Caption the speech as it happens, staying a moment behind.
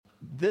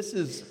This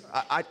is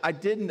I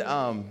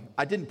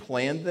didn't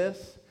plan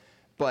this,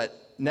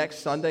 but next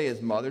Sunday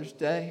is Mother's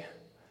Day,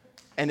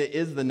 and it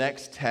is the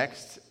next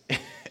text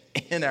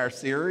in our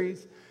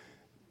series.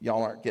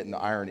 Y'all aren't getting the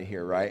irony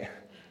here, right?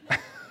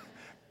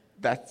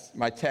 That's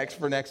my text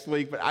for next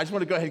week, but I just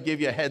want to go ahead and give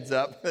you a heads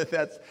up.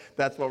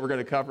 That's what we're going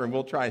to cover, and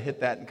we'll try and hit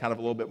that in kind of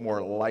a little bit more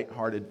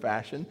lighthearted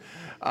fashion.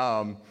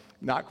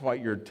 Not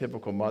quite your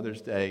typical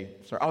Mother's Day.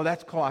 Sorry. Oh,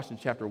 that's Colossians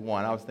chapter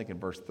 1. I was thinking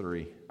verse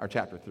 3, or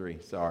chapter 3,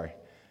 sorry.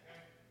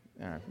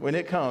 All right. When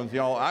it comes,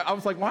 y'all, I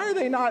was like, why are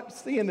they not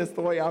seeing this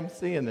the way I'm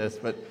seeing this?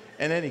 But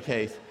in any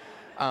case,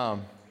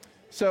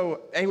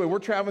 so anyway, we're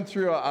traveling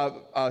through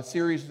a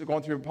series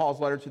going through Paul's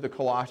letter to the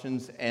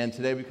Colossians, and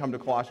today we come to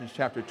Colossians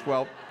chapter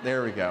 12.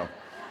 There we go.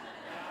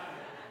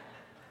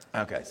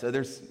 Okay, so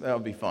that'll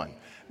be fun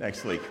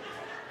next week.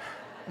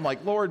 I'm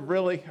like, Lord,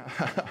 really?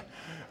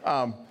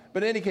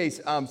 But in any case,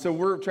 so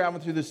we're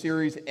traveling through this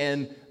series,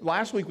 and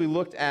last week we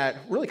looked at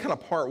really kind of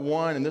part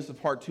one, and this is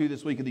part two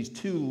this week of these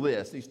two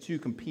lists, these two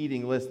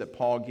competing lists that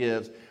Paul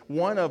gives.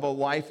 One of a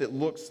life that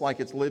looks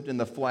like it's lived in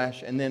the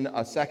flesh, and then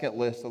a second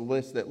list, a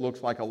list that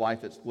looks like a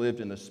life that's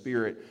lived in the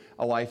spirit,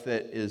 a life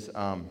that is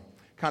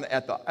kind of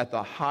at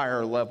the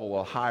higher level,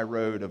 a high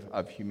road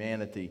of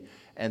humanity.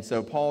 And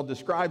so Paul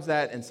describes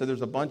that, and so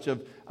there's a bunch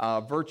of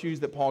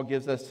virtues that Paul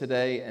gives us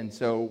today, and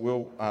so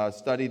we'll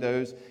study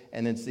those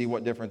and then see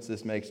what difference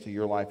this makes to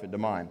your life and to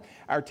mine.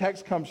 Our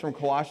text comes from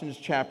Colossians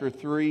chapter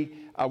 3.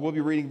 We'll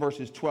be reading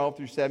verses 12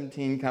 through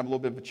 17, kind of a little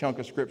bit of a chunk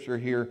of scripture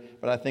here,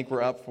 but I think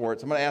we're up for it.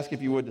 So I'm going to ask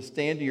if you would to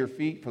stand to your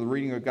feet for the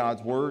reading of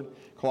God's word.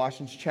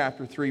 Colossians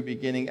chapter 3,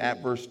 beginning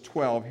at verse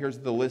 12. Here's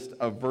the list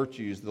of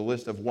virtues, the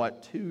list of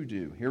what to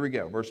do. Here we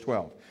go, verse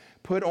 12.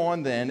 Put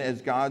on then,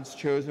 as God's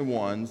chosen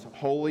ones,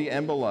 holy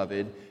and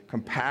beloved,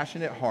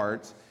 compassionate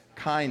hearts,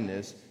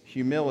 kindness,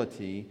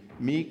 humility,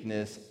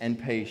 meekness, and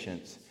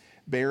patience,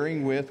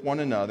 bearing with one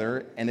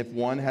another, and if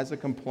one has a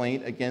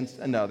complaint against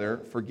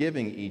another,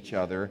 forgiving each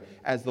other,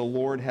 as the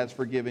Lord has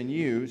forgiven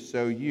you,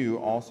 so you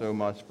also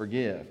must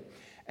forgive.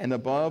 And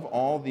above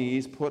all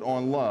these, put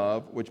on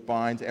love, which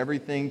binds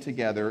everything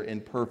together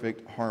in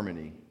perfect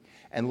harmony.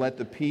 And let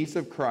the peace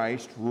of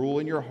Christ rule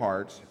in your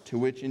hearts, to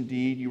which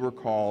indeed you were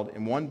called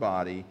in one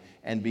body,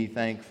 and be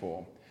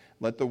thankful.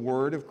 Let the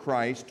word of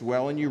Christ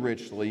dwell in you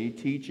richly,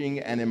 teaching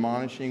and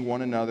admonishing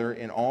one another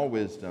in all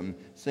wisdom,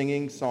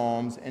 singing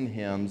psalms and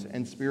hymns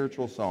and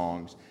spiritual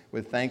songs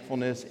with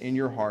thankfulness in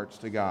your hearts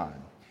to God.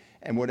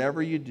 And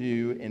whatever you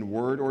do in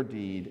word or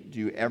deed,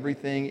 do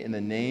everything in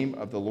the name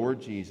of the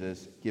Lord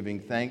Jesus, giving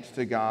thanks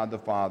to God the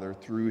Father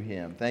through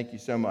him. Thank you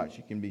so much.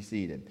 You can be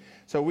seated.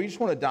 So we just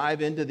want to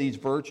dive into these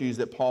virtues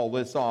that Paul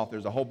lists off.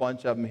 There's a whole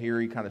bunch of them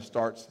here. He kind of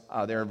starts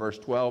there in verse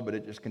 12, but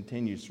it just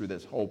continues through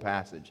this whole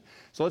passage.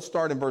 So let's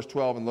start in verse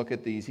 12 and look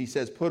at these. He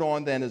says, put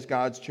on then as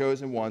God's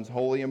chosen ones,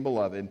 holy and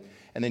beloved.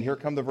 And then here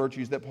come the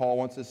virtues that Paul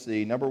wants to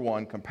see. Number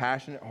one,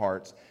 compassionate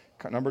hearts.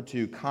 Number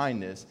two,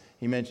 kindness.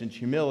 He mentions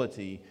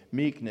humility,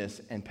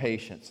 meekness, and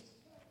patience.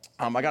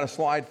 I got a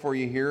slide for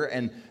you here,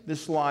 and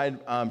this slide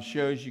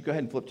shows you, go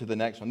ahead and flip to the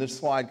next one. This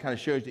slide kind of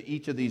shows you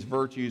each of these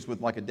virtues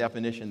with like a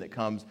definition that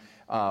comes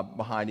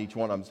behind each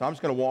one of them. So I'm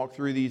just going to walk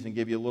through these and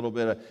give you a little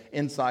bit of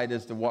insight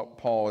as to what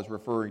Paul is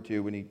referring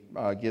to when he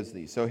gives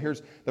these. So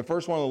here's the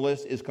first one on the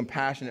list is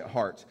compassionate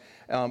hearts.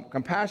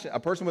 A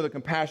person with a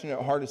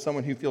compassionate heart is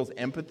someone who feels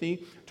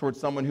empathy towards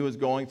someone who is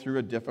going through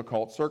a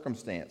difficult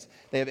circumstance.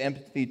 They have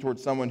empathy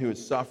towards someone who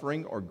is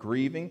suffering or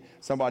grieving,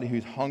 somebody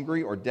who's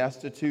hungry or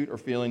destitute or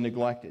feeling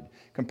neglected.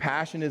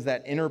 Compassion is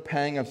that inner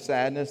pang of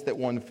sadness that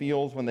one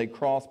feels when they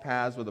cross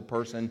paths with a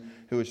person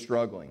who is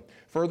struggling.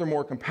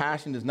 Furthermore,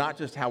 compassion is not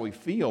just how we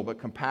feel, but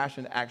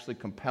compassion actually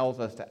compels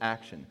us to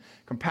action.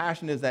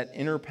 Compassion is that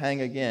inner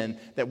pang, again,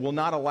 that will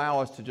not allow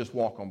us to just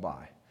walk on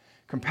by.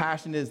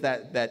 Compassion is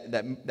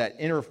that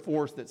inner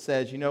force that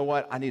says, you know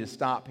what, I need to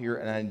stop here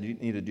and I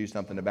need to do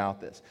something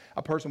about this.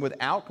 A person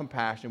without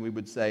compassion, we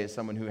would say, is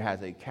someone who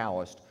has a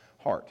calloused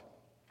heart.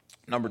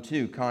 Number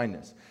two,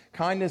 kindness.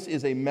 Kindness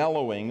is a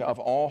mellowing of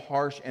all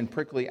harsh and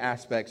prickly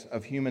aspects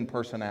of human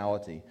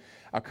personality.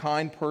 A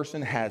kind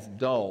person has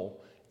dull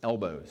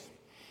elbows.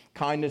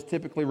 Kindness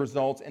typically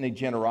results in a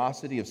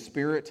generosity of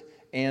spirit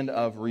and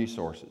of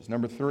resources.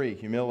 Number three,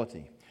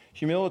 humility.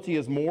 Humility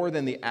is more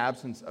than the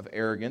absence of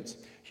arrogance.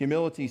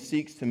 Humility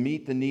seeks to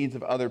meet the needs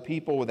of other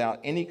people without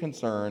any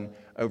concern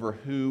over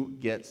who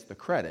gets the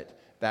credit.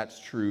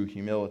 That's true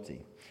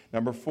humility.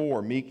 Number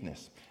four,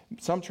 meekness.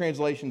 Some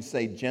translations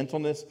say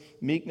gentleness.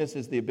 Meekness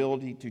is the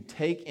ability to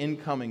take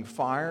incoming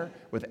fire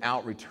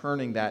without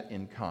returning that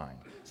in kind.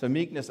 So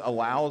meekness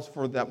allows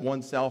for that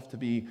oneself to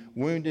be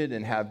wounded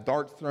and have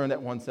darts thrown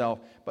at oneself,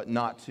 but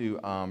not to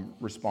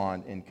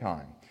respond in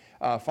kind.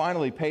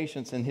 Finally,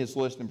 patience in his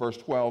list in verse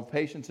 12.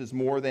 Patience is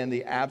more than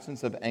the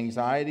absence of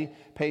anxiety.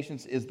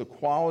 Patience is the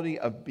quality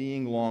of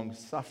being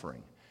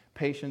long-suffering.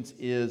 Patience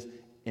is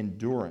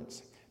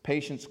endurance.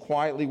 Patience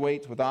quietly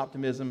waits with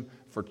optimism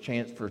for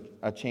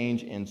a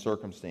change in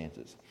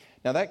circumstances.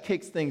 Now that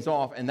kicks things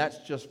off, and that's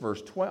just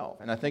verse 12.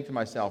 And I think to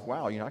myself,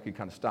 wow, I could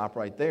kind of stop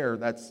right there.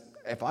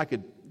 If I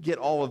could get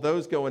all of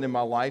those going in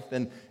my life,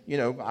 then,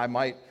 I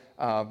might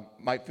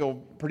feel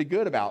pretty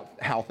good about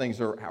how things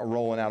are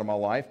rolling out of my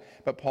life.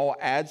 But Paul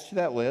adds to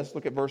that list.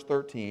 Look at verse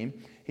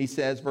 13. He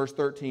says, verse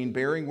 13,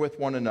 bearing with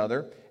one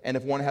another, and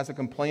if one has a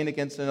complaint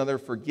against another,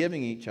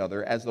 forgiving each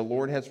other, as the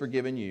Lord has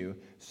forgiven you,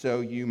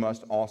 so you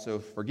must also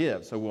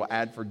forgive. So we'll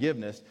add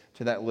forgiveness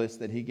to that list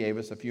that he gave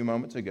us a few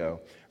moments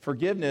ago.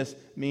 Forgiveness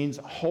means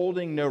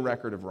holding no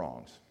record of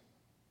wrongs.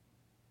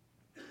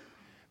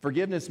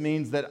 Forgiveness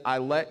means that I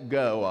let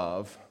go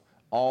of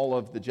all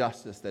of the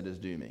justice that is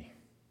due me.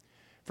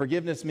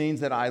 Forgiveness means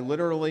that I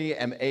literally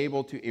am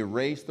able to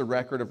erase the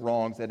record of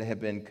wrongs that have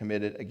been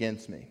committed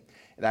against me.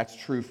 That's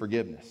true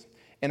forgiveness.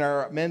 In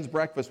our men's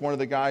breakfast, one of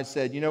the guys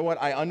said, you know what,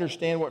 I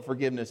understand what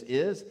forgiveness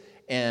is,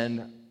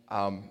 and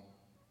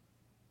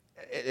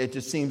it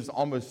just seems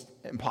almost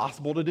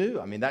impossible to do.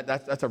 I mean,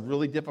 that's a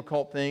really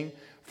difficult thing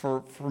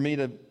for me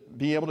to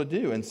be able to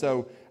do. And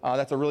so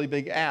that's a really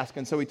big ask.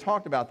 And so we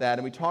talked about that,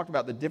 and we talked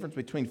about the difference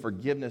between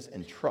forgiveness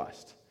and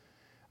trust.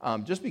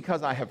 Just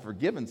because I have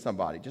forgiven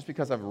somebody, just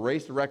because I've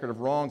erased a record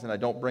of wrongs and I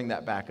don't bring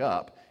that back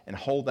up and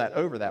hold that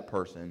over that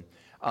person,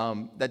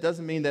 that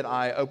doesn't mean that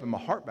I open my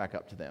heart back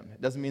up to them.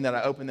 It doesn't mean that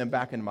I open them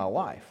back into my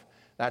life.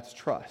 That's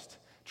trust.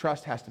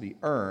 Trust has to be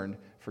earned.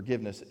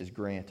 Forgiveness is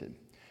granted.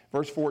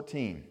 Verse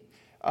 14,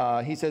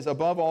 he says,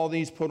 above all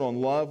these put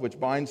on love, which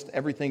binds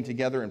everything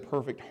together in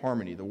perfect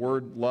harmony. The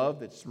word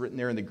love that's written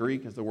there in the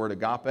Greek is the word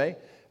agape.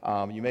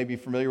 You may be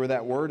familiar with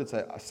that word. It's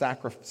a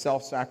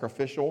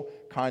self-sacrificial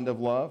kind of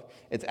love.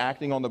 It's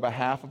acting on the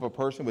behalf of a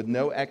person with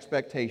no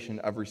expectation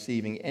of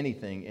receiving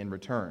anything in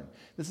return.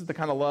 This is the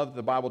kind of love that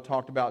the Bible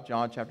talked about,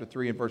 John chapter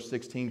 3 and verse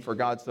 16. For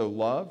God so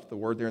loved, the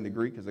word there in the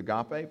Greek is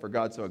agape. For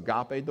God so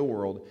agaped the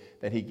world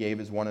that he gave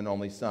his one and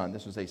only son.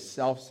 This was a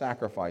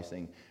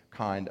self-sacrificing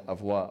kind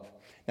of love.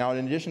 Now,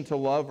 in addition to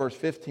love, verse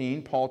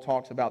 15, Paul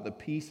talks about the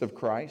peace of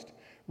Christ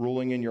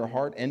ruling in your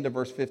heart. End of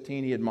verse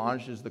 15, he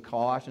admonishes the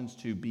Colossians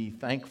to be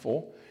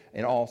thankful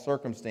in all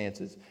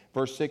circumstances.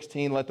 Verse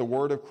 16, let the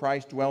word of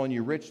Christ dwell in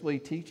you richly,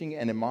 teaching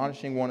and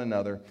admonishing one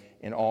another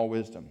in all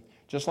wisdom.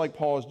 Just like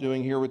Paul is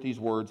doing here with these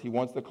words, he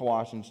wants the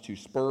Colossians to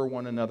spur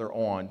one another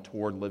on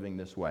toward living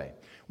this way.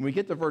 When we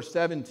get to verse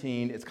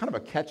 17, it's kind of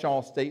a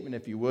catch-all statement,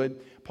 if you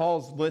would.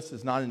 Paul's list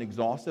is not an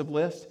exhaustive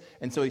list.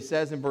 And so he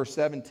says in verse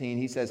 17,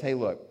 he says, hey,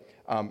 look,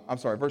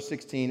 verse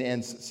 16,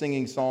 and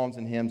singing psalms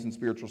and hymns and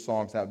spiritual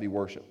songs, that would be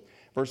worship.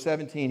 Verse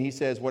 17, he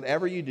says,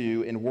 whatever you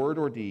do in word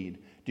or deed,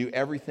 do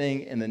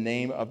everything in the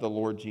name of the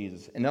Lord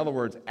Jesus. In other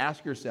words,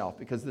 ask yourself,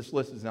 because this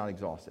list is not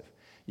exhaustive.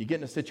 You get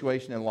in a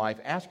situation in life,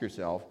 ask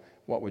yourself,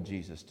 what would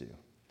Jesus do?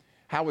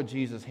 How would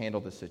Jesus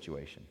handle this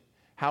situation?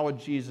 How would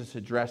Jesus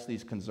address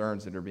these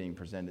concerns that are being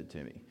presented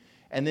to me?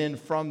 And then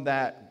from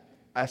that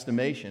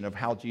estimation of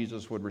how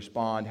Jesus would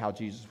respond, how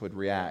Jesus would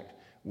react,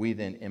 we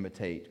then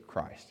imitate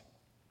Christ.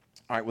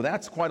 All right, well,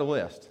 that's quite a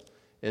list,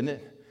 isn't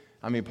it?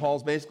 I mean,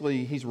 Paul's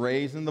basically, he's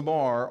raising the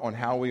bar on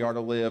how we are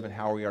to live and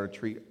how we are to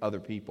treat other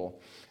people.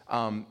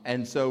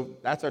 And so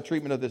that's our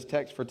treatment of this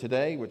text for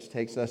today, which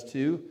takes us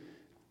to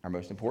our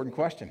most important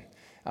question.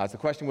 It's a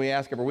question we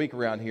ask every week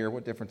around here.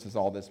 What difference does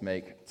all this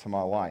make to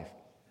my life?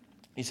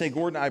 You say,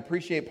 Gordon, I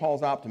appreciate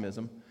Paul's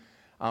optimism.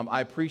 I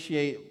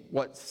appreciate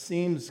what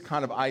seems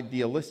kind of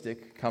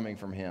idealistic coming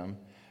from him.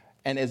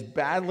 And as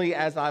badly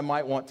as I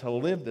might want to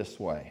live this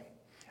way,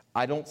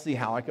 I don't see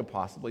how I could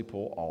possibly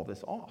pull all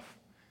this off.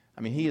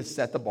 I mean, he has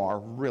set the bar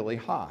really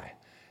high.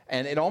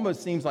 And it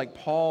almost seems like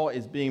Paul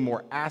is being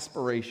more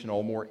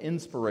aspirational, more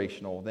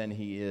inspirational than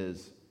he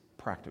is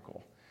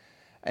practical.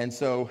 And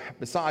so,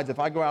 besides, if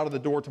I go out of the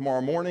door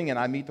tomorrow morning and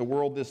I meet the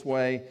world this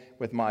way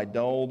with my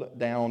dulled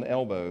down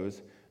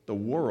elbows, the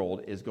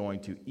world is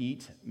going to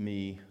eat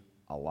me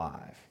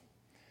alive.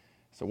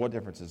 So what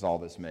difference does all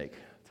this make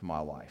to my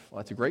life? Well,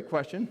 that's a great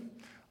question.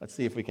 Let's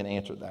see if we can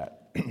answer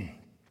that.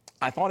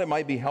 I thought it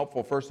might be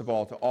helpful, first of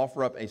all, to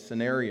offer up a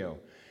scenario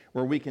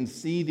where we can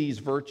see these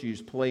virtues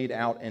played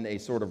out in a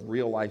sort of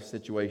real-life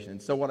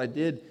situation. So what I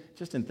did,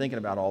 just in thinking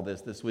about all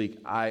this week,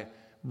 I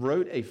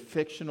wrote a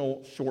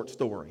fictional short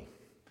story.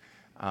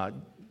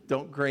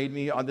 Don't grade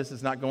me on this.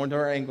 Is not going to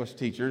our English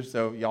teachers,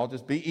 so y'all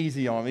just be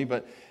easy on me.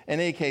 But in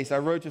any case, I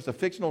wrote just a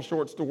fictional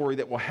short story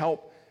that will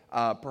help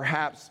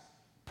perhaps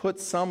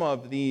put some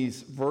of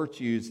these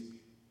virtues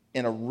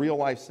in a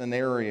real-life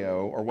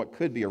scenario, or what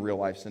could be a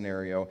real-life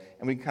scenario,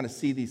 and we can kind of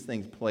see these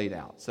things played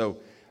out. So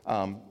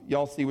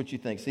y'all see what you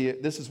think. See,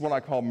 this is what I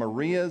call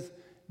Maria's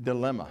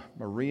Dilemma.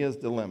 Maria's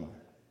Dilemma.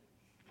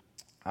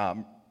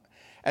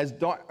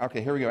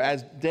 Okay, here we go.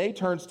 As day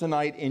turns to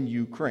night in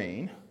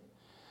Ukraine,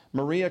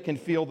 Maria can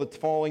feel the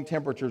falling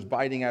temperatures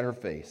biting at her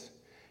face.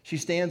 She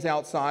stands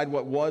outside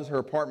what was her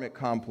apartment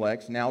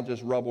complex, now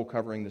just rubble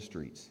covering the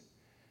streets.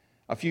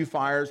 A few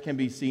fires can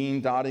be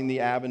seen dotting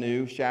the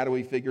avenue,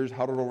 shadowy figures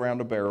huddled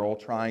around a barrel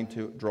trying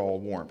to draw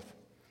warmth.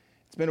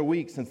 It's been a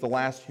week since the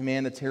last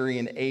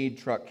humanitarian aid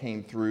truck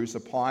came through.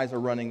 Supplies are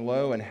running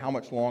low, and how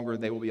much longer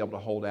they will be able to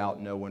hold out,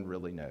 no one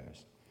really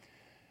knows.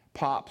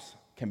 Pops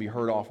can be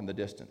heard off in the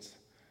distance.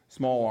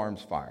 Small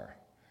arms fire.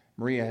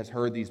 Maria has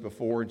heard these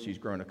before, and she's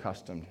grown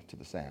accustomed to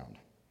the sound.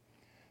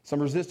 Some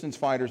resistance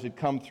fighters had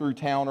come through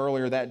town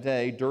earlier that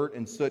day, dirt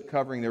and soot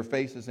covering their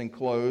faces and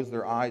clothes,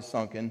 their eyes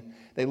sunken.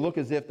 They look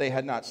as if they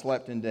had not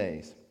slept in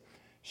days.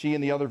 She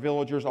and the other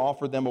villagers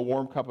offered them a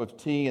warm cup of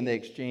tea, and they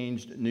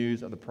exchanged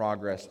news of the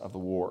progress of the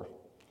war.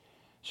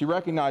 She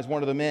recognized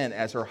one of the men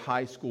as her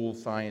high school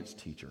science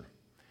teacher.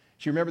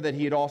 She remembered that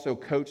he had also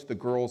coached the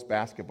girls'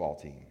 basketball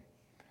team.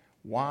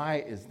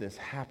 Why is this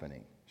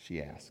happening?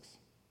 She asks.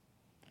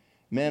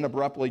 Men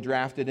abruptly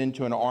drafted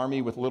into an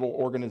army with little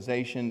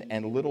organization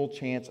and little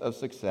chance of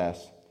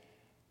success,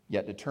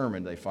 yet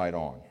determined they fight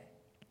on.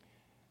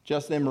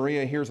 Just then,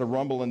 Maria hears a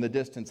rumble in the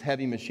distance,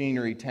 heavy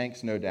machinery,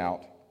 tanks no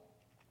doubt.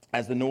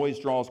 As the noise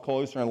draws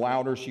closer and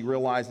louder, she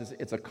realizes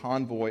it's a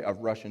convoy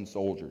of Russian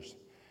soldiers.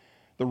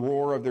 The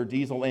roar of their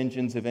diesel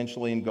engines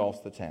eventually engulfs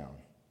the town.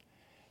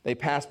 They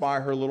pass by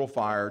her little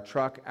fire,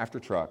 truck after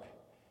truck,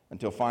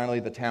 until finally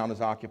the town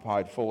is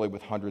occupied fully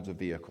with hundreds of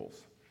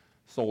vehicles.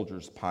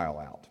 Soldiers pile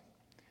out.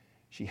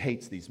 She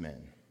hates these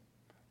men.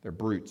 They're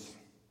brutes,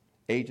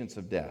 agents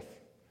of death,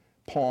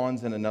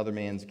 pawns in another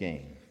man's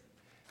game.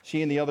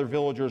 She and the other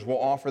villagers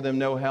will offer them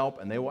no help,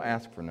 and they will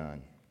ask for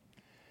none.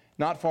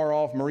 Not far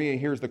off, Maria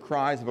hears the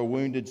cries of a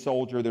wounded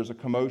soldier. There's a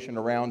commotion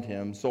around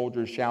him,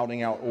 soldiers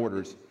shouting out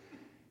orders.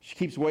 She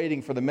keeps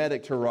waiting for the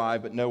medic to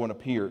arrive, but no one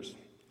appears.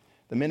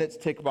 The minutes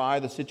tick by,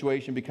 the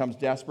situation becomes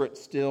desperate,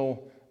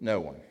 still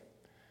no one.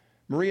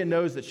 Maria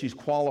knows that she's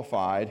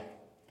qualified.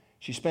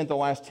 She spent the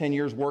last 10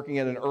 years working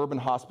at an urban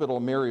hospital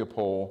in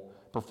Mariupol,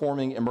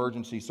 performing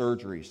emergency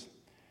surgeries.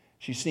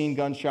 She's seen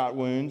gunshot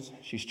wounds.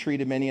 She's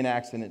treated many an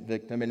accident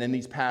victim. And in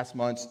these past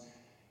months,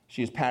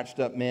 she has patched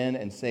up men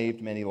and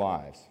saved many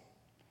lives.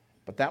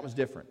 But that was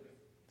different.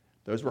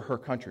 Those were her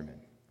countrymen.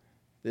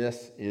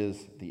 This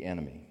is the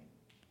enemy.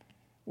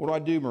 What do I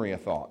do, Maria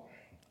thought?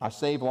 I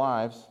save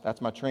lives. That's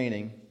my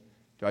training.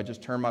 Do I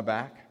just turn my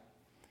back?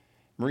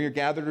 Maria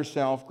gathered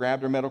herself,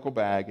 grabbed her medical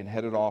bag, and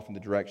headed off in the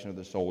direction of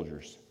the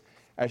soldiers.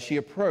 As she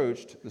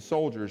approached the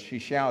soldiers, she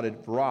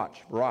shouted, "Vrach,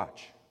 vrach,"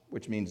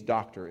 which means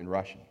doctor in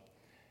Russian.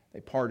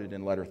 They parted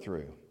and let her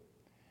through.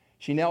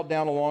 She knelt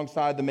down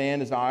alongside the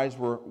man. His eyes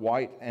were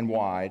white and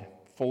wide,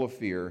 full of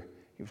fear.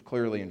 He was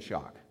clearly in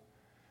shock.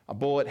 A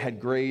bullet had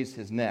grazed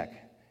his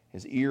neck.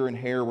 His ear and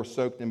hair were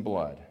soaked in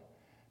blood.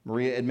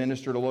 Maria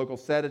administered a local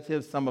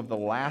sedative, some of the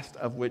last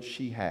of which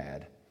she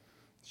had.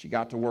 She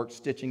got to work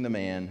stitching the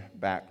man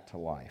back to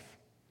life.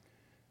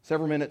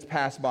 Several minutes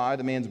passed by.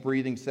 The man's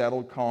breathing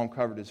settled, calm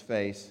covered his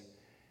face,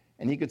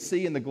 and he could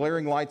see in the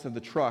glaring lights of the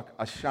truck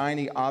a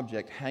shiny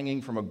object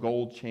hanging from a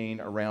gold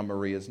chain around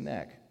Maria's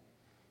neck.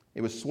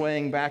 It was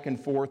swaying back and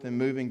forth and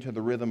moving to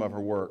the rhythm of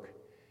her work.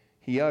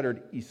 He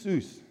uttered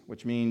Isus,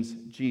 which means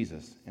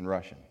Jesus in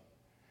Russian.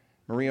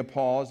 Maria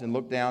paused and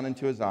looked down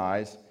into his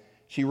eyes.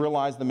 She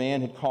realized the man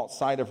had caught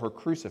sight of her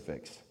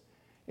crucifix.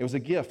 It was a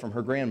gift from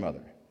her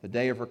grandmother, the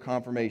day of her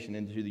confirmation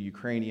into the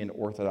Ukrainian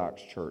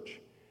Orthodox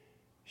Church.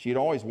 She had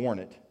always worn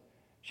it.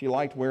 She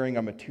liked wearing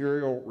a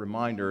material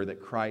reminder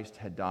that Christ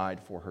had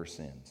died for her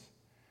sins.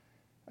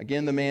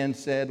 Again, the man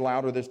said,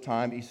 louder this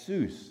time,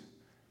 Isus.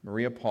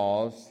 Maria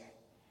paused.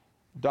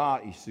 Da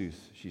Isus,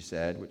 she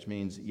said, which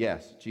means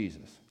yes,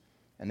 Jesus.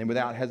 And then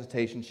without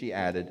hesitation, she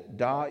added,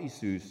 Da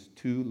Isus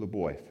tu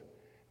luboif,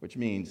 which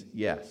means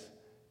yes,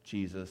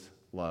 Jesus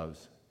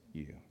loves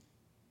you.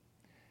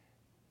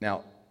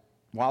 Now,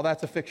 while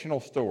that's a fictional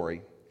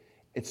story,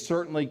 it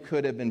certainly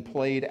could have been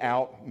played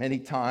out many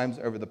times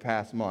over the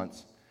past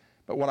months.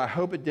 But what I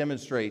hope it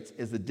demonstrates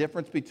is the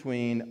difference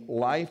between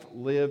life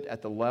lived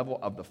at the level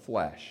of the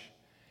flesh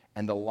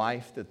and the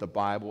life that the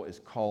Bible is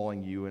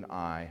calling you and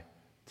I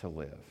to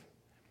live.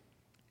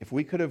 If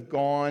we could have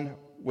gone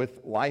with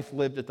life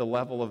lived at the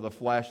level of the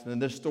flesh, then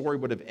this story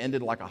would have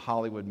ended like a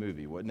Hollywood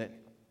movie, wouldn't it?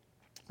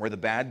 Where the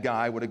bad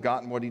guy would have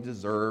gotten what he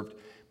deserved,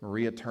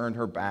 Maria turned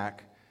her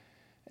back,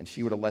 and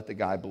she would have let the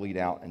guy bleed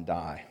out and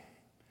die.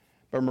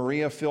 But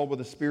Maria, filled with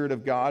the Spirit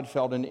of God,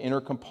 felt an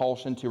inner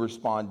compulsion to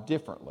respond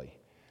differently.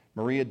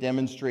 Maria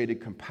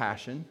demonstrated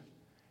compassion.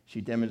 She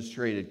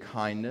demonstrated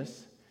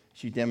kindness.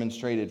 She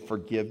demonstrated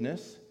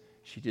forgiveness.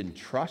 She didn't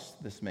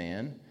trust this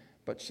man,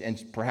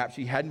 and perhaps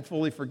she hadn't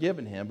fully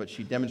forgiven him, but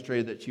she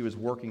demonstrated that she was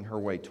working her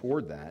way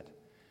toward that.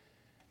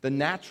 The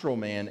natural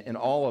man in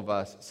all of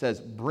us says,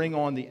 bring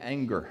on the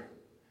anger.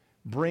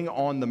 Bring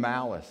on the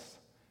malice.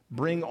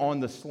 Bring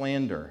on the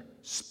slander.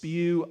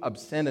 Spew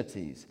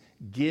obscenities.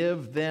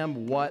 Give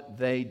them what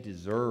they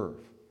deserve.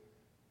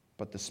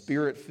 But the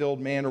Spirit-filled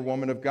man or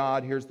woman of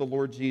God, here's the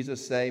Lord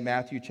Jesus say,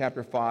 Matthew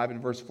chapter 5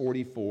 and verse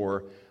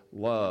 44,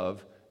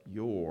 love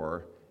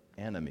your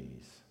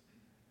enemies.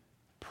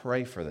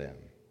 Pray for them.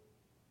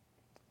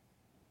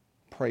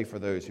 Pray for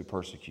those who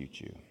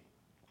persecute you.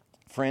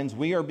 Friends,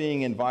 we are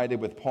being invited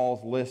with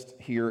Paul's list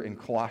here in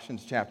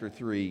Colossians chapter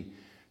 3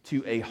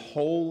 to a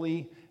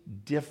wholly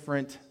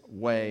different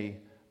way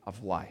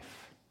of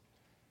life.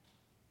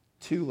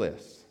 2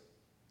 lists,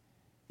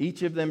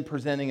 each of them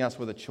presenting us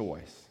with a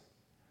choice.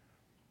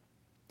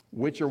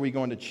 Which are we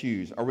going to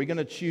choose? Are we going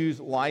to choose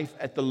life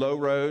at the low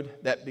road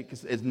that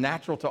because is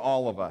natural to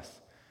all of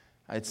us?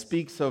 It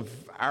speaks of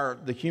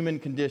the human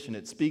condition.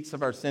 It speaks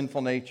of our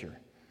sinful nature.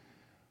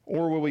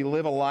 Or will we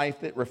live a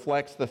life that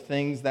reflects the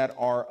things that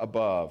are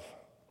above?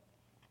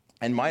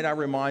 And might I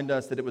remind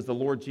us that it was the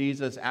Lord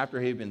Jesus, after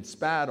he had been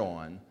spat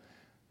on,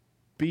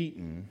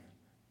 beaten,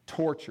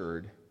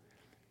 tortured,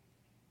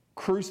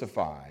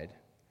 crucified,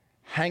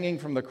 hanging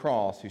from the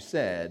cross, who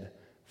said,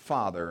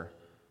 "Father,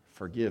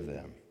 forgive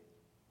them."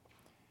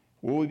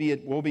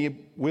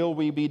 Will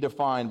we be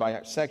defined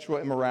by sexual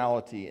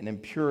immorality and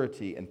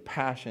impurity and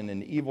passion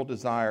and evil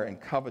desire and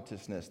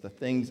covetousness, the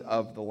things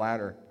of the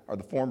latter or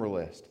the former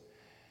list?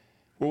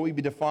 Will we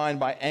be defined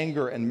by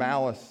anger and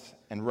malice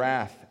and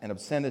wrath and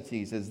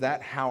obscenities? Is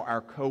that how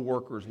our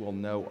co-workers will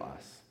know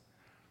us?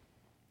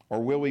 Or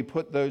will we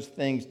put those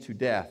things to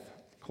death?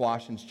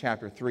 Colossians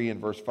chapter 3 and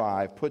verse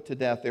 5, "Put to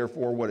death,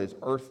 therefore, what is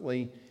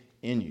earthly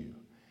in you."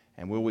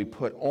 And will we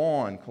put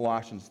on,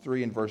 Colossians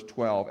 3 and verse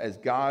 12, "As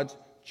God's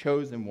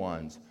chosen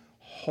ones,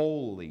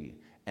 holy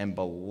and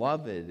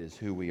beloved is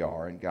who we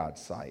are in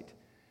God's sight."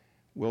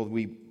 Will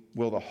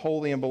the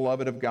holy and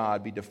beloved of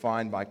God be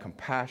defined by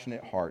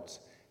compassionate hearts,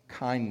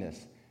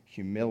 kindness,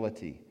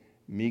 humility,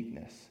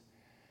 meekness?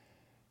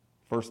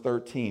 Verse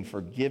 13,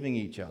 "Forgiving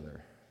each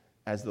other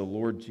as the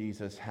Lord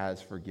Jesus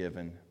has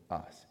forgiven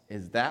us."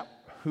 Is that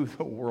who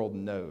the world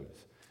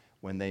knows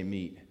when they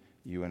meet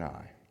you and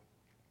I?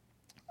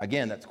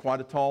 Again, that's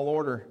quite a tall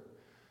order.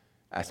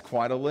 That's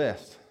quite a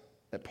list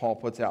that Paul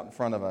puts out in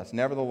front of us.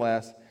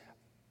 Nevertheless,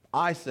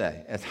 I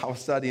say, as I was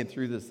studying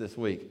through this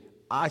week,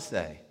 I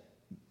say,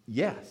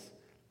 yes,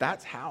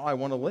 that's how I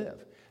want to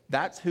live.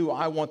 That's who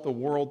I want the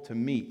world to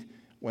meet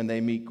when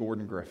they meet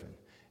Gordon Griffin.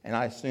 And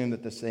I assume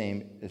that the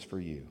same is for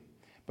you.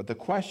 But the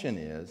question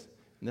is,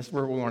 and this is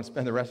where we want to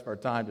spend the rest of our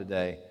time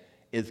today,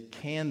 is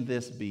can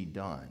this be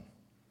done?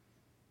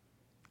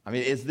 I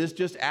mean, is this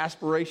just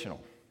aspirational?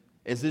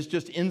 Is this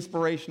just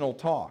inspirational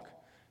talk,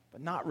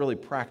 but not really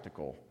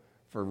practical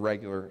for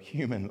regular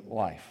human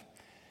life?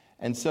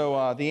 And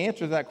so the answer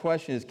to that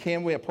question is,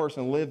 can a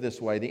person live this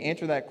way? The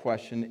answer to that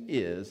question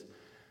is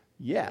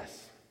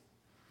yes.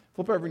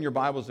 Flip over in your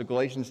Bibles to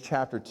Galatians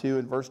chapter 2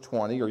 and verse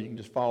 20, or you can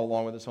just follow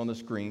along with us on the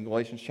screen.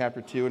 Galatians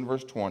chapter 2 and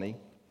verse 20.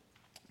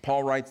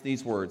 Paul writes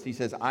these words. He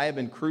says, "I have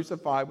been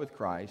crucified with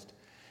Christ,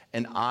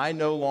 and I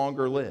no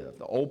longer live."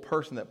 The old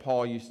person that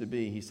Paul used to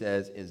be, he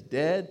says, is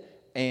dead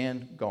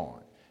and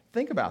gone.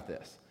 Think about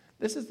this.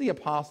 This is the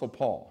Apostle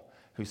Paul,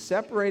 who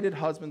separated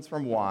husbands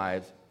from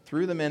wives,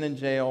 threw the men in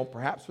jail,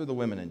 perhaps threw the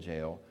women in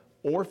jail,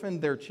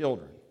 orphaned their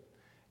children.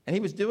 And he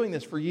was doing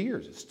this for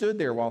years. Stood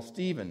there while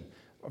Stephen,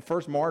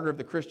 first martyr of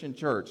the Christian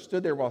church,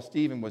 stood there while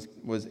Stephen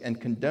was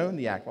and condoned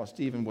the act while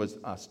Stephen was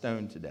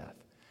stoned to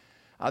death.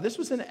 This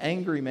was an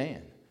angry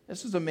man.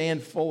 This was a man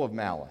full of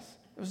malice.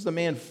 This was a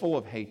man full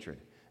of hatred.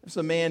 This was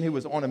a man who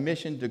was on a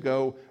mission to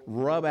go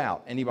rub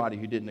out anybody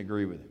who didn't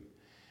agree with him.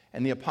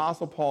 And the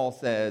Apostle Paul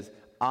says,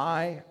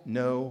 "I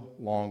no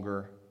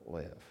longer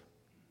live."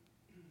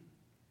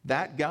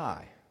 That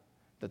guy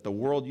that the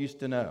world used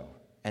to know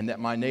and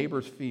that my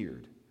neighbors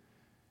feared,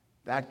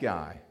 that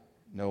guy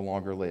no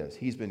longer lives.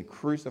 He's been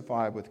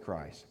crucified with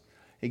Christ.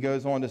 He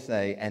goes on to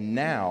say, "And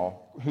now,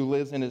 who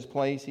lives in his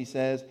place?" He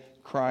says,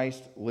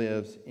 "Christ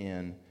lives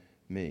in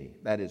me."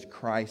 That is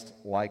Christ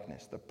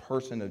likeness, the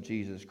person of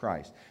Jesus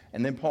Christ.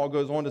 And then Paul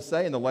goes on to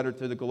say in the letter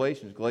to the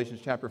Galatians, Galatians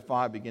chapter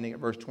 5, beginning at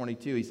verse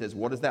 22, he says,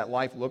 what does that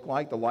life look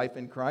like, the life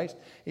in Christ?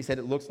 He said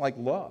it looks like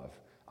love,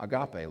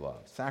 agape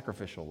love,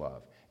 sacrificial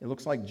love. It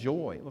looks like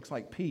joy. It looks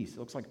like peace. It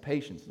looks like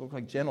patience. It looks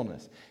like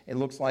gentleness. It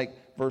looks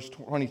like, verse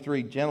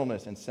 23,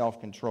 gentleness and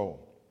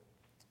self-control.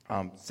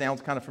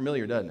 Sounds kind of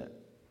familiar, doesn't it?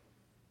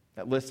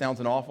 That list sounds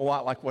an awful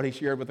lot like what he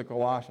shared with the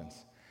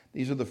Colossians.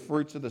 These are the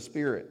fruits of the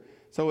Spirit.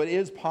 So it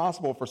is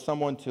possible for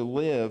someone to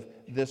live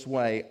this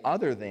way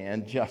other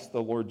than just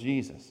the Lord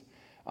Jesus.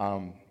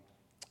 And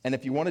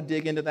if you want to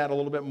dig into that a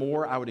little bit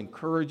more, I would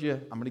encourage you,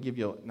 I'm going to give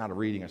you, not a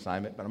reading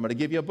assignment, but I'm going to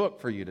give you a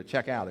book for you to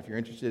check out if you're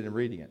interested in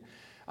reading it.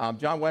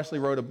 John Wesley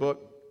wrote a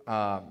book.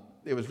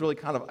 It was really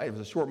it was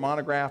a short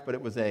monograph, but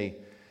it was an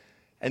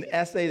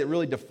essay that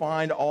really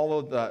defined all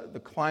of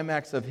the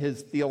climax of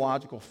his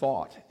theological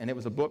thought. And it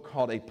was a book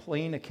called A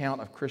Plain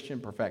Account of Christian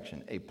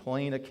Perfection. A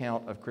Plain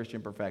Account of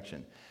Christian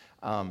Perfection.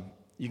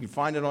 You can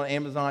find it on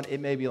Amazon. It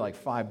may be like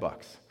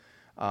 $5.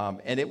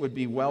 And it would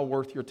be well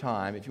worth your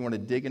time if you want to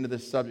dig into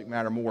this subject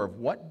matter more of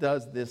what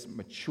does this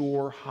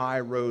mature,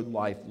 high road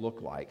life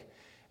look like.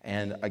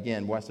 And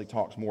again, Wesley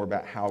talks more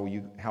about how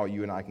you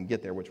and I can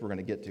get there, which we're going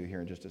to get to here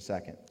in just a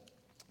second.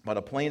 But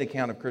A Plain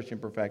Account of Christian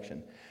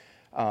Perfection.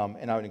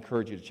 And I would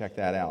encourage you to check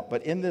that out.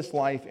 But in this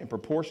life, in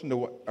proportion to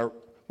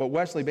what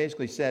Wesley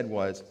basically said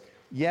was,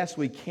 yes,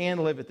 we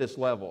can live at this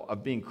level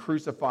of being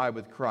crucified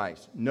with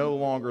Christ, no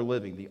longer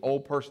living. The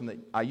old person that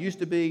I used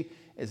to be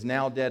is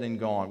now dead and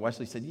gone.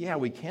 Wesley said, yeah,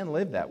 we can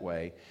live that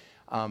way.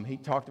 He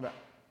talked about,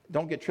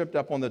 don't get tripped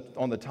up on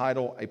the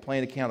title, A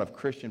Plain Account of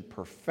Christian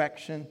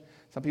Perfection.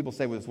 Some people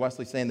say, was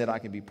Wesley saying that I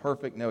can be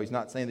perfect? No, he's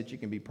not saying that you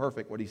can be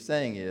perfect. What he's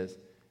saying is,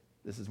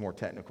 this is more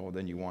technical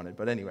than you wanted,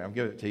 but anyway, I'm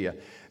giving it to you,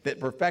 that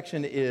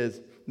perfection is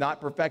not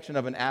perfection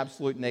of an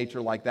absolute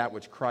nature like that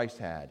which Christ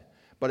had,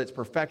 but it's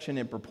perfection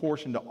in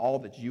proportion to all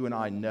that you and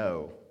I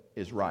know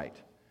is right.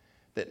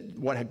 That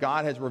what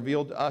God has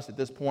revealed to us at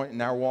this point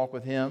in our walk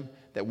with him,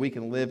 that we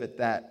can live at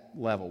that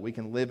level. We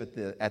can live at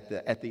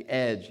the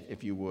edge,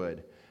 if you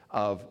would,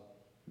 of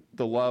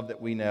the love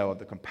that we know, of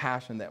the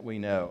compassion that we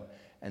know.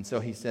 And so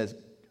he says,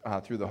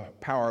 through the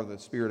power of the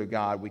Spirit of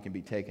God, we can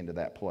be taken to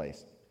that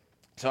place.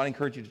 So I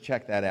encourage you to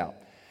check that out.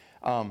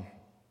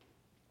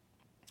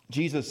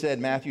 Jesus said,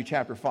 Matthew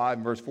chapter 5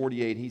 and verse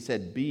 48, he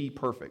said, be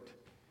perfect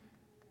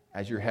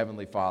as your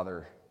heavenly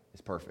Father is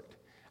perfect.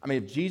 I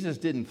mean, if Jesus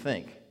didn't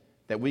think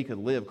that we could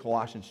live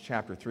Colossians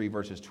chapter 3,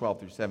 verses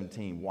 12 through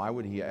 17, why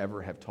would he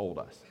ever have told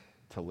us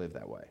to live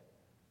that way?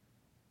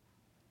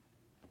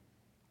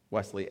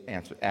 Wesley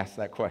asked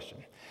that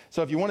question.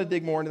 So if you want to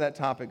dig more into that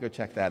topic, go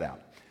check that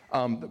out.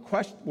 The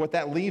question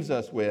that leaves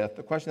us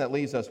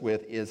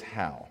with is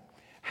how.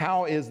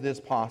 How is this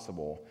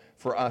possible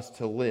for us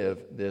to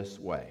live this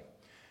way?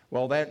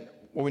 Well, what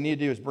we need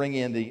to do is bring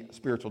in the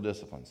spiritual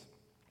disciplines.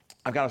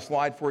 I've got a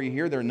slide for you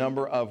here. There are a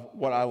number of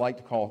what I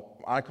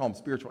call them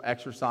spiritual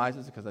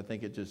exercises because I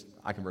think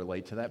I can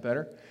relate to that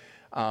better.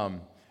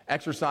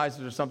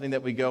 Exercises are something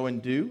that we go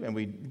and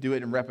we do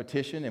it in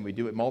repetition, and we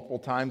do it multiple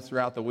times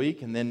throughout the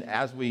week. And then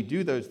as we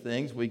do those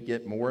things, we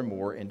get more and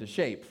more into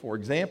shape. For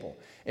example,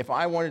 if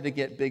I wanted to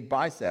get big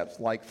biceps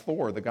like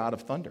Thor, the god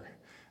of thunder,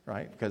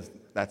 right? Because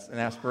that's an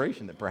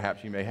aspiration that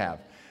perhaps you may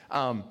have.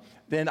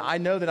 Then I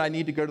know that I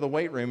need to go to the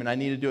weight room, and I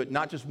need to do it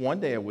not just one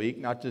day a week,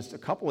 not just a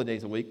couple of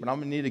days a week, but I'm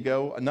going to need to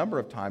go a number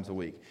of times a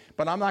week.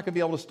 But I'm not going to be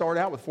able to start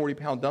out with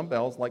 40-pound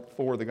dumbbells like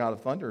Thor, the god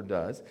of thunder,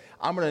 does.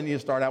 I'm going to need to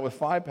start out with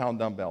 5-pound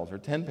dumbbells or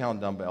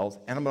 10-pound dumbbells,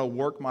 and I'm going to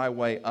work my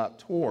way up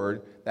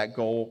toward that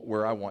goal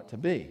where I want to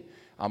be.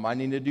 I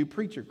need to do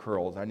preacher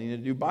curls. I need to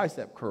do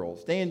bicep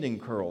curls, standing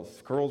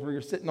curls, curls where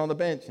you're sitting on the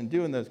bench and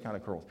doing those kind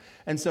of curls.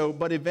 And so,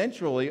 but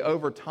eventually,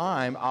 over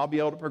time, I'll be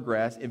able to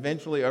progress.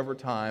 Eventually, over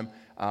time,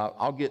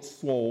 I'll get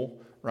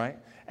swole, right?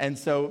 And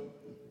so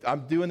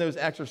I'm doing those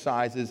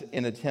exercises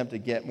in an attempt to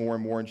get more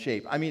and more in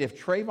shape. I mean, if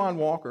Trayvon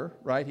Walker,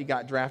 right, he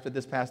got drafted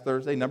this past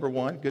Thursday, number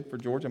 1, good for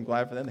Georgia, I'm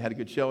glad for them, they had a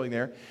good showing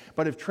there.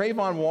 But if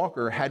Trayvon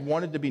Walker had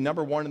wanted to be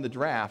number 1 in the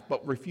draft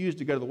but refused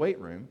to go to the weight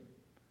room,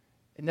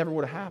 it never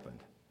would have happened.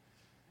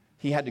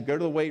 He had to go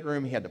to the weight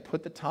room, he had to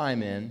put the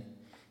time in,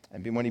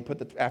 and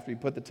after he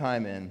put the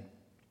time in,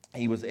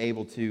 he was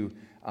able to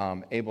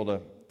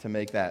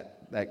make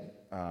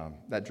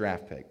that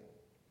draft pick.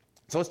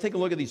 So let's take a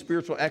look at these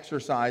spiritual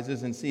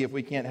exercises and see if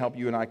we can't help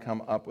you and I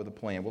come up with a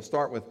plan. We'll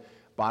start with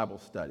Bible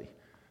study.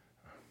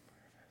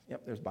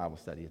 Yep, there's Bible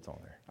study. It's on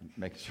there. I'm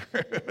making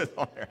sure it's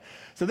on there.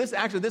 So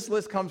this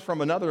list comes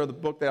from another of the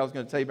book that I was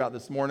going to tell you about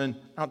this morning.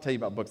 I don't tell you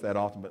about books that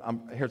often, but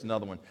here's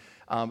another one.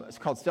 It's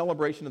called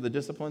Celebration of the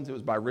Disciplines. It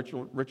was by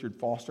Richard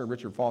Foster.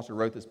 Richard Foster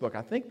wrote this book,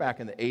 I think, back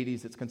in the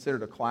 80s. It's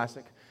considered a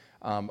classic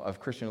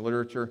of Christian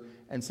literature.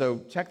 And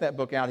so check that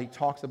book out. He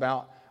talks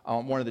about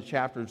one of the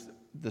chapters,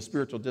 the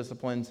spiritual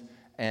disciplines,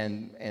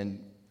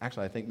 and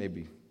actually I think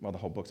maybe, the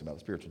whole book's about the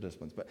spiritual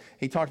disciplines, but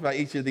he talked about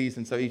each of these,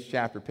 and so each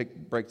chapter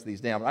breaks these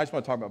down. But I just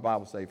want to talk about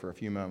Bible study for a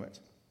few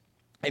moments.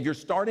 If you're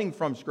starting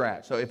from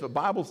scratch, so if a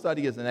Bible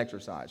study is an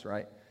exercise,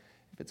 right?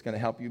 If it's going to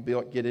help you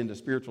get into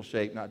spiritual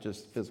shape, not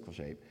just physical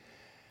shape.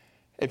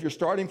 If you're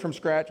starting from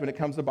scratch when it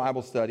comes to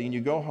Bible study and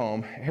you go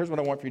home, here's what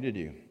I want for you to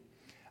do.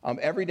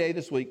 Every day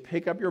this week,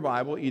 pick up your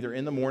Bible either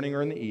in the morning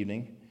or in the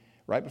evening,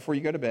 right before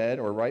you go to bed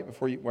or right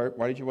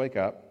did you wake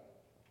up,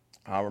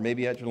 or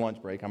maybe at your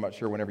lunch break. I'm not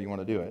sure whenever you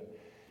want to do it.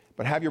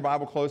 But have your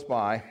Bible close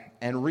by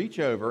and reach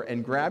over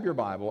and grab your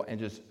Bible and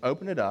just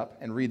open it up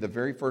and read the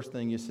very first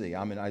thing you see.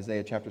 I'm in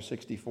Isaiah chapter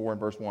 64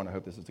 and verse 1. I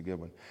hope this is a good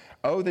one.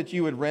 Oh, that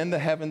you would rend the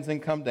heavens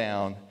and come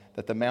down,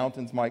 that the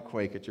mountains might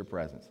quake at your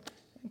presence.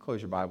 And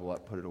close your Bible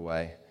up, put it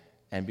away,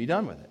 and be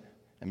done with it,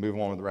 and move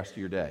on with the rest of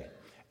your day.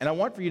 And I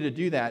want for you to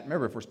do that.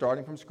 Remember, if we're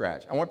starting from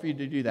scratch, I want for you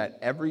to do that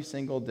every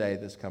single day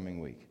this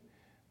coming week,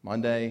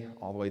 Monday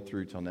all the way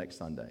through till next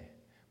Sunday.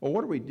 Well,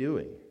 what are we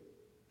doing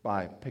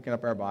by picking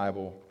up our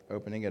Bible,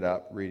 opening it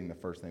up, reading the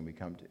first thing we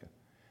come to?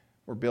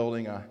 We're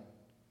building a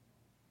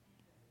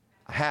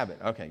habit.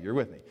 Okay, you're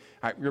with me.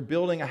 All right, you're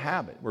building a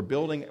habit.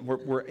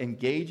 We're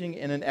engaging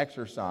in an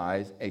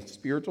exercise, a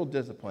spiritual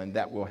discipline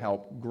that will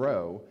help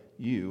grow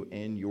you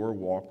in your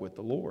walk with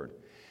the Lord.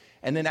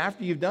 And then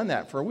after you've done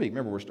that for a week,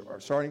 remember we're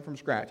starting from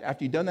scratch.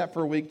 After you've done that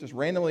for a week, just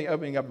randomly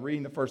opening up and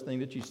reading the first thing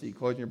that you see,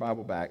 closing your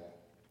Bible back.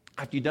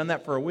 After you've done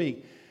that for a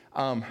week,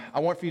 I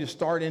want for you to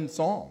start in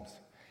Psalms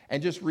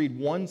and just read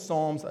one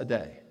Psalms a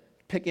day.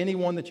 Pick any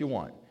one that you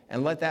want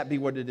and let that be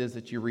what it is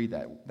that you read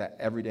that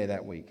every day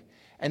that week.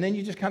 And then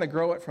you just kind of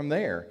grow it from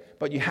there.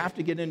 But you have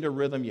to get into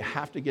rhythm. You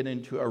have to get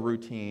into a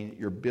routine.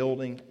 You're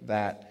building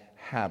that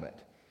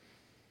habit.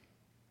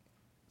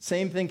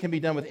 Same thing can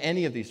be done with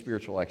any of these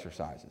spiritual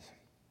exercises.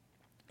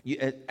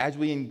 As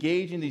we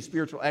engage in these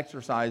spiritual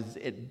exercises,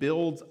 it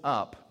builds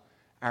up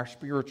our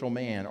spiritual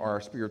man or our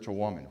spiritual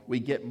woman. We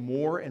get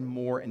more and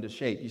more into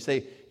shape. You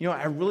say,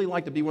 I really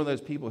like to be one of those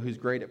people who's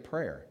great at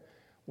prayer.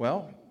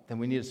 Well, then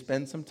we need to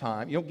spend some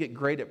time. You don't get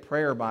great at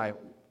prayer by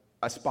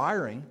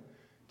aspiring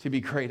to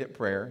be great at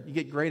prayer. You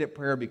get great at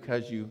prayer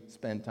because you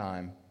spend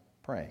time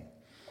praying.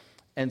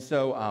 And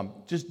so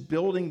just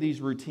building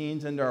these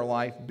routines into our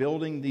life,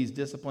 building these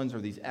disciplines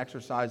or these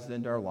exercises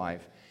into our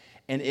life,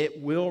 and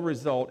it will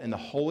result in the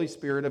Holy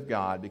Spirit of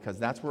God, because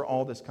that's where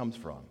all this comes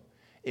from.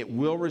 It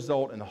will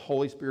result in the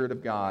Holy Spirit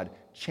of God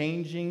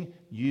changing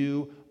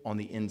you on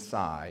the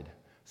inside,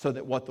 so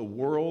that what the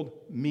world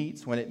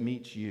meets when it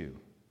meets you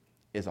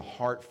is a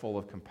heart full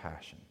of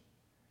compassion.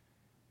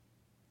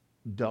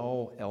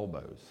 Dull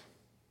elbows,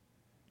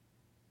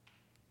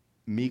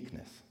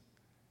 meekness,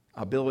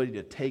 ability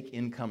to take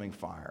incoming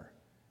fire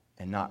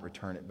and not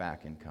return it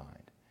back in kind.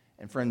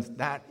 And friends,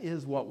 that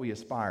is what we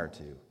aspire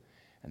to.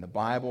 And the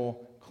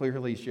Bible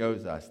clearly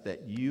shows us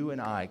that you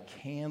and I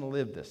can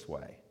live this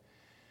way.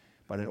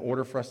 But in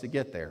order for us to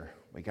get there,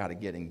 we got to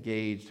get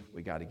engaged,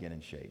 we got to get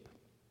in shape.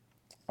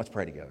 Let's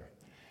pray together.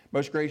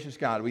 Most gracious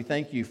God, we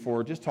thank you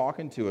for just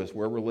talking to us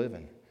where we're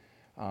living.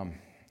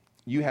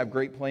 You have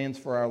great plans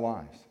for our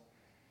lives.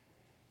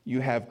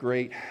 You have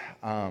great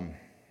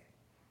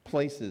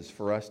places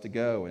for us to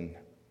go and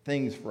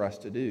things for us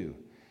to do.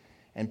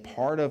 And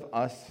part of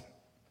us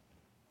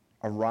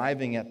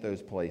arriving at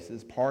those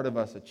places, part of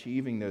us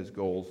achieving those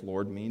goals,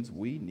 Lord, means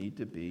we need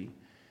to be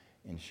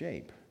in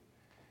shape.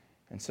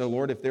 And so,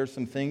 Lord, if there's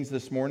some things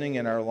this morning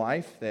in our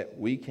life that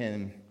we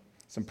can,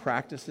 some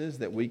practices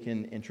that we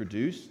can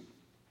introduce,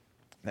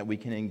 that we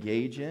can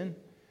engage in,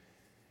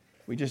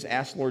 we just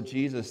ask, Lord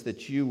Jesus,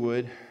 that you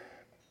would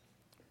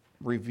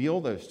reveal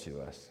those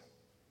to us.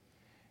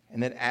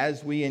 And that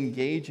as we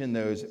engage in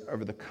those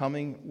over the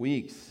coming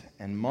weeks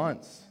and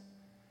months,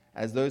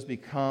 as those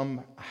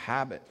become a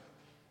habit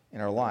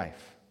in our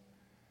life,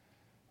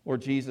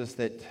 Lord Jesus,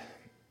 that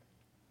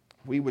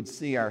we would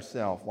see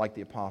ourselves like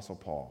the Apostle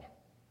Paul,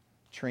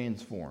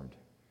 transformed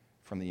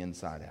from the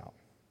inside out.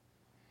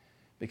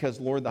 Because,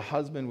 Lord, the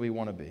husband we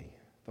want to be,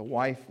 the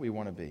wife we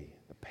want to be,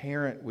 the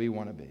parent we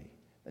want to be,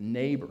 the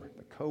neighbor,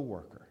 the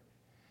coworker,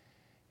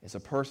 is a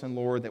person,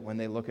 Lord, that when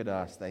they look at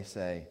us, they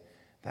say,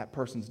 that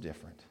person's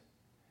different.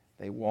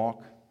 They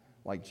walk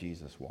like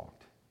Jesus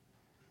walked.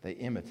 They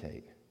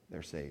imitate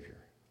their Savior.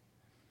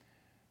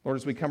 Lord,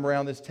 as we come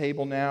around this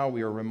table now,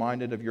 we are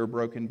reminded of your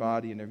broken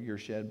body and of your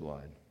shed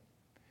blood.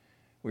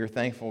 We are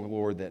thankful,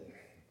 Lord, that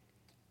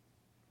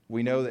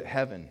we know that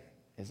heaven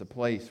is a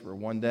place where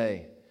one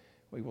day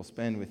we will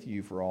spend with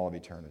you for all of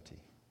eternity.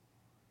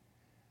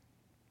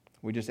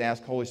 We just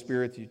ask, Holy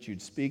Spirit, that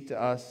you'd speak to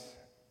us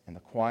in the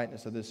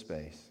quietness of this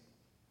space.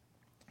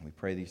 And we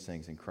pray these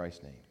things in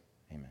Christ's name.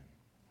 Amen.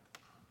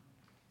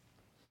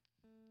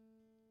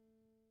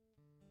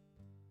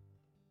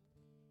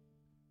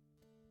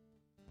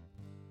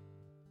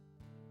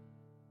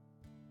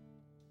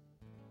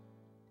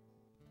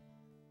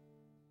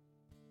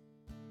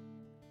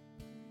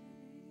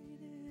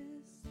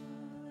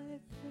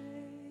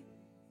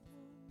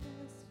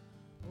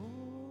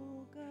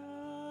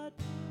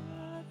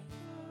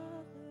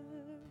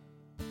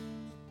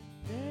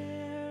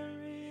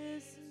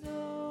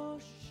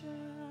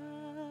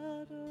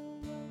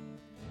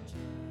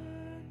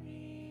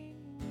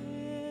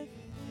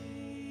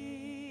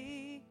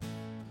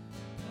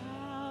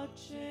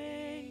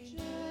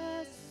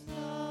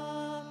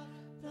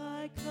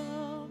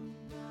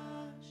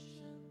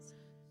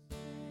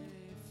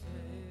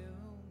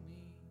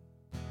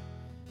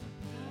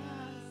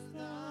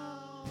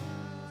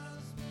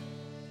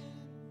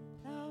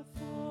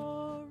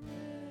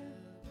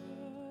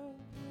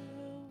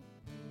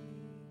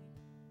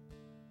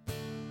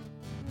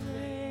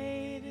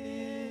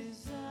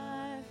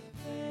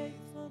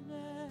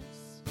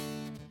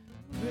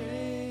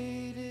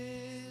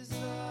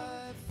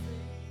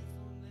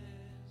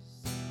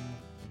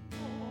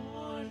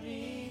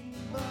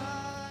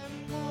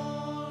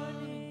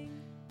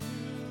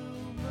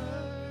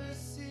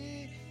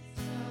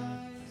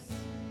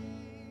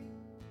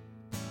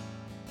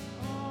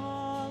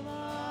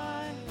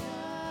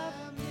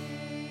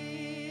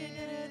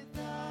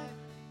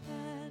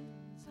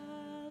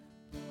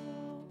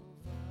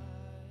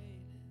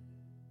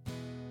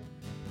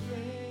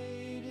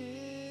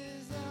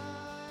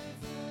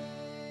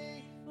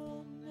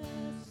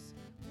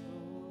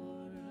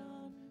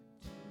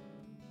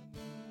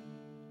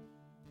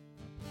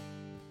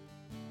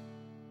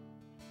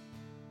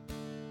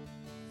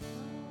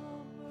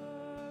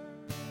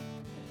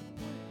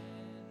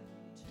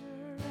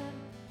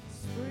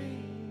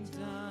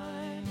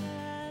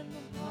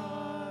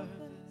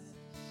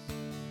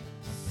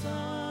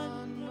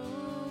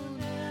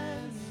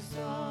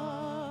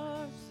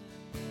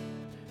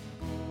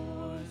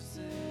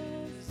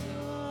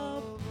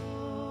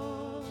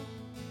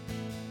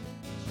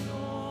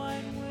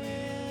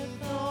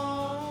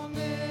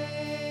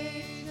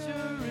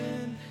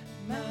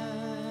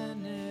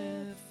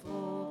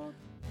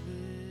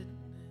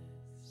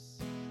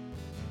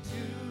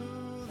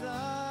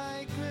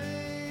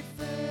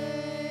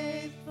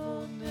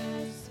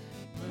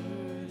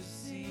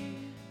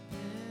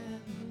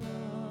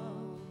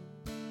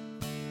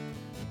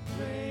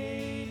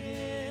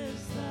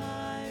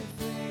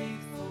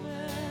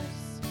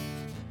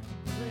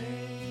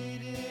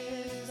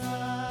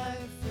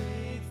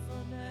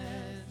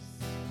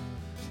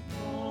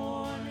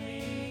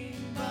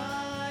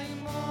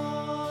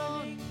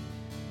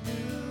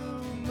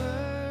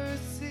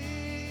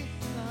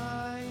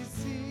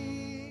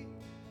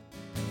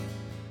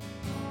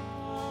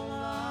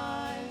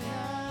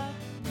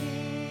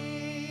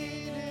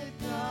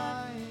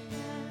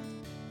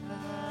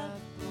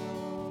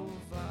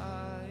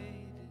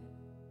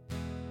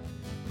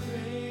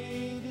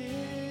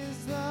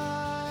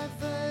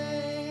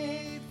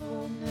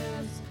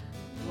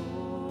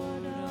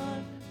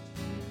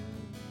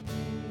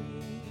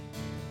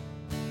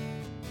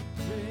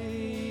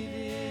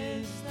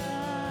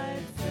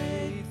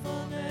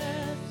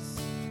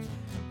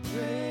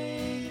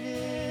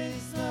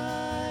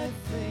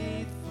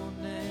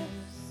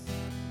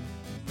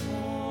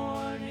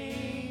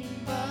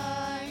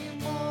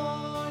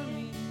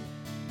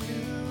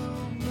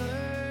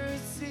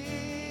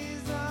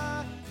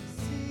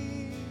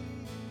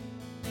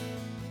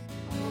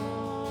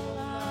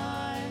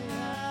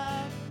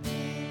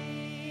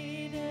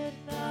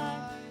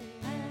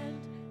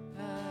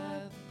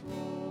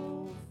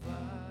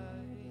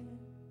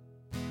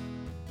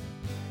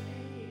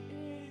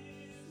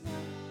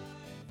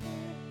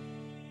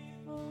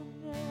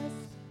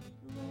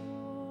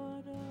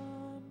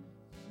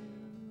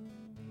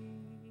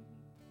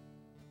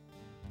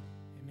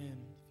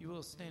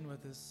 you'll stand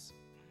with us.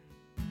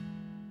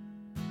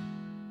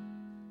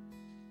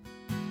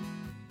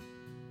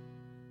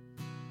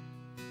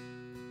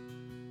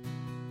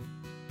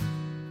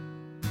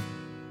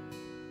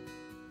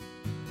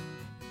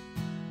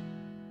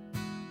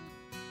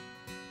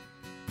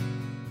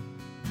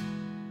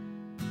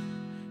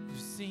 You've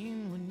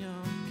seen what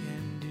young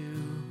can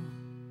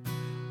do,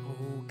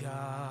 oh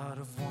God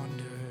of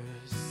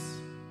wonders.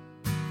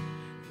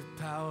 Your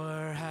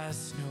power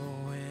has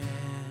no end.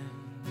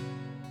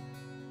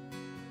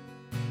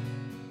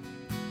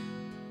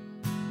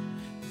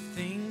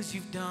 Things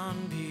you've done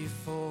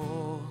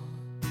before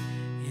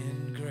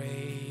in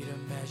greater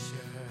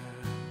measure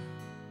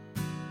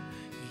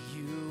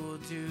you will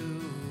do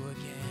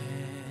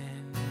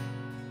again.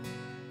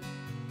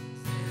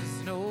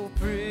 There's no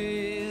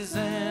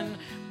prison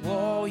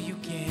wall you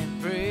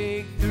can't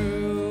break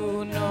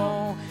through,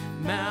 no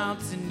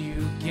mountain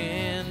you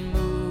can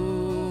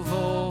move.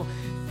 All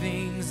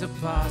things are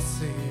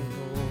possible.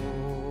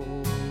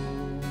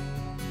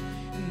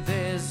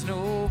 There's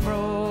no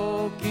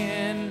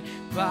broken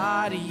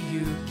body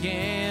you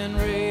can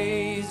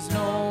raise,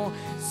 no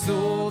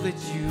soul that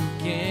you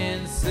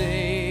can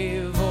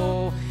save.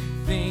 All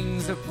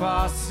things are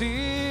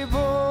possible.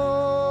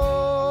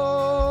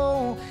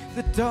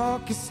 The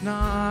darkest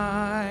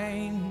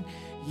night,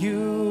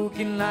 you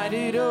can light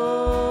it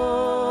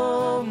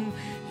up.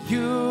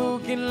 You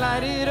can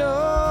light it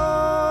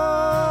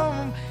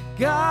up.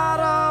 God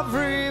of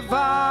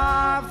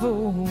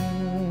revival,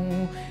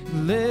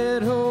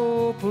 let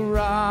hope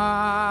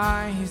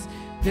arise.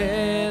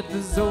 Death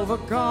is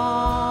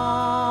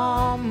overcome.